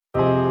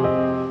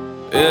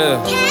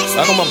Yeah,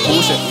 back on my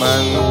bullshit,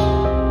 man.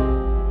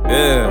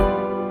 Yeah,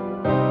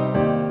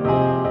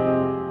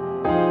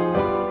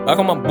 back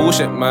on my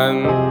bullshit,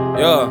 man.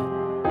 Yeah.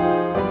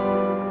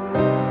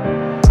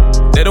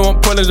 They don't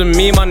want problems with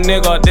me, my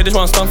nigga. They just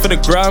want stuff for the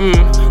gram.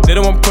 They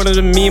don't want problems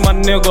with me, my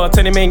nigga.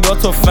 Tell them ain't got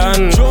to a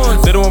fan.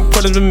 They don't want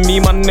problems with me,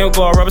 my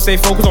nigga. Rather say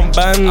focus on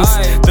bands.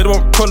 They don't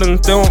want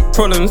problems, they want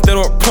problems, they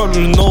don't want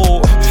problems,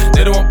 no.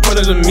 They don't want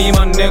problems with me,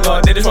 my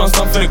nigga. They just want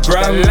stuff for the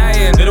gram.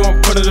 They don't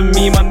want problems with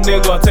me, my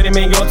nigga. Tell them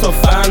ain't got to a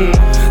fan.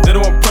 They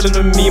don't want problems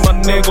with me, my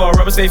nigga.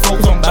 Rather say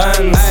focus on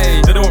bands.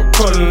 They don't want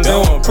problems, they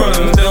don't want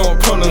problems, they don't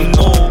want problems,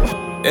 no.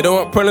 They don't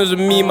want problems with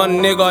me, my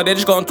nigga. They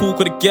just gon' talk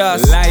with the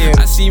gas. Lying.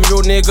 I see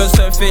real niggas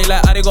so fake,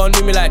 like how they gon' do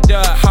me like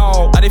that?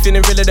 How? Are they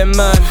feeling realer than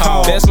man?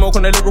 How? Better smoke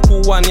on the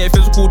lyrical one, yeah,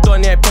 physical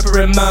done, yeah,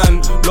 pepperin'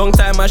 man. Long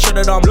time I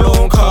should've done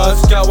blown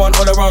cars. Got one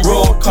all around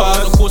road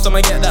cars. Of course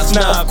I'ma get that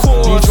snap.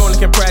 New drone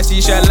looking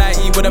pricey, shit like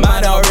E with a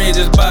mad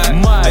outrageous bag.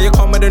 How you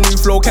come with a new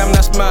flow cam,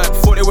 that's mad.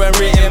 Thought they weren't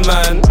rated,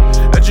 man.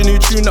 Heard your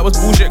new tune, that was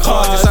bullshit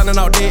cars. You're sounding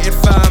outdated,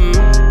 fam.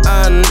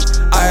 And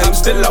I'm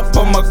still up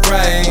on my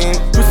grind.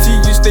 Pussy,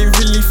 you stay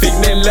really thick,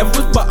 they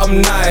levels, but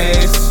I'm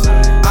nice.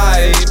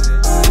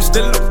 I'm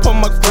still up on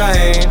my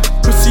grind.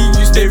 Pussy,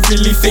 you stay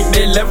really thick,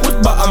 they levels,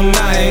 but I'm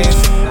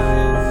nice.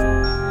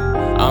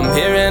 I'm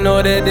hearing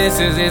all the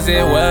disses, is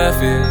it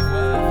worth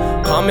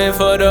it? Coming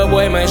for the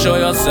boy, make sure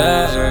you're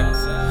certain.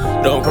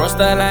 Don't cross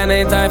the line,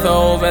 ain't time for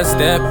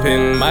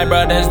overstepping. My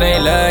brothers, they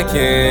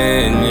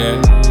lurking,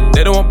 yeah.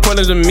 They don't want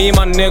problems with me,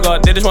 my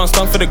nigga. They just want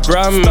stuff for the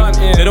gram.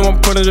 They don't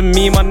want problems with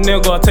me, my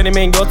nigga. Tell them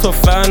ain't got to a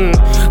fan.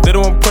 They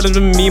don't want problems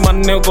with me, my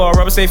nigga.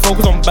 Rather say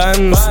focus on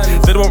bands.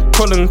 They don't want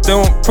problems, they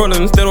don't want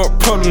problems, they don't want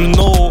problems,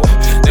 no.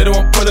 They don't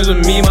want problems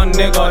with me, my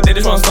nigga. They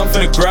just want stuff for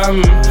the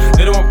gram.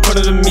 They don't want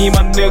problems with me,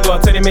 my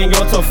nigga. Tell them ain't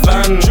got to a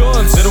fan.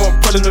 They don't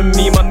want problems with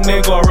me, my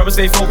nigga. Rather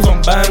say focus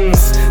on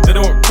bands. They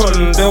don't want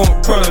problems, they don't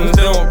want problems,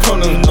 they don't want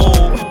problems,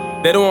 no.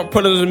 They don't want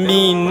problems with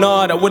me,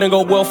 nah, that wouldn't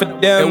go well for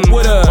them.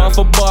 Bar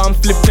for bar, I'm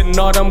flipping,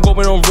 nah, I'm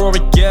going on raw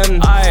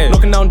again.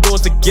 Knocking down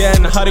doors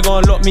again, how they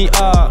gonna lock me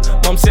out?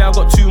 Mom say I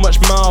got too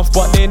much mouth,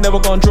 but they never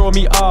gonna draw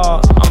me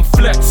out. I'm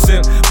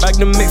flexing,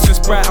 Magnum mix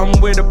with Sprite, I'm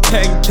with a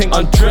pen king,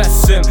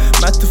 undressing.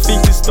 Mad to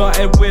think it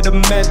started with a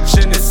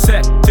mention, it's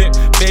hectic.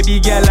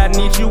 Baby girl, I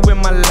need you in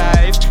my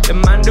life. The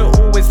man that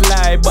always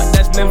lie, but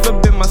that's never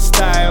been my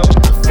style.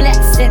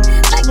 Flexing,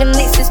 Magnum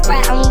mix with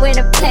Sprite, I'm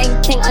with a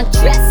pen king,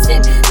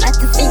 undressing. Mad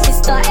to think it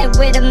started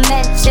with a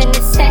mention,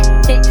 it's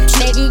hectic.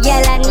 Baby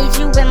girl, I need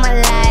you in my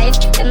life.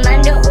 The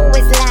man that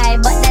always lie,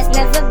 but that's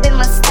never been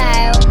my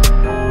style.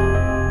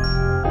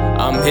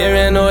 I'm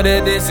hearing all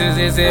the disses,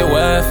 is it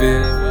worth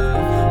it?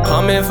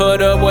 Coming for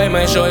the boy,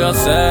 make sure you're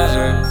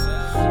certain.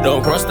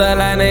 Don't cross the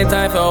line, ain't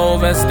time for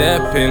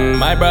overstepping.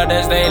 My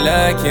brothers, they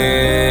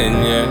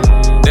lurking, yeah.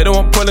 They don't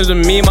want problems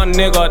with me, my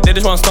nigga. They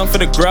just want stuff for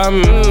the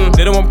gram.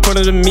 They don't want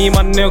problems with me,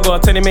 my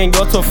nigga. Tell them ain't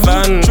got to a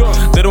fan.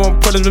 They don't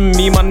want problems with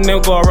me, my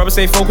nigga. Rather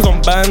say focus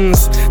on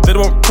bands. They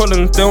don't want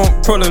problems, they don't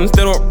want problems,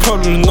 they don't want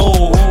problems,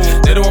 no.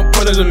 They don't want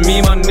problems with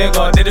me, my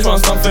nigga. They just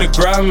want stuff for the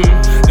gram.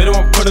 They don't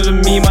want problems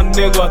with me, my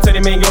nigga. Tell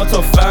them ain't got to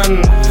a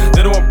fan.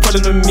 They don't want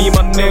problems with me,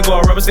 my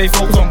nigga. Rather say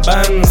focus on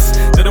bands.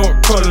 They don't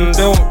want problems,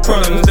 they don't want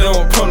problems, they don't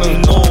want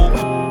problems, no.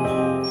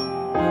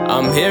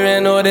 I'm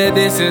hearing all the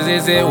disses,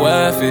 is it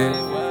worth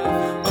it?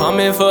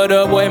 Coming for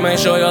the boy, make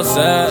sure you're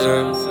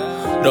certain.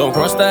 Don't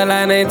cross the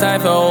line, ain't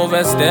time for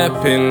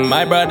overstepping.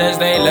 My brothers,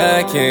 they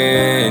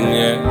lurking,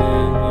 yeah.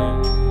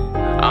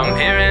 I'm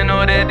hearing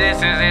all the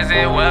disses, is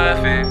it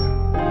worth it?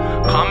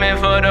 Coming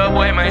for the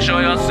boy, make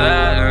sure you're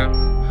certain.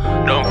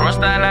 Don't cross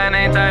the line,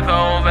 ain't time for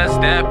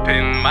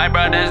overstepping. My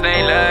brothers,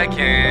 they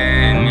lurking.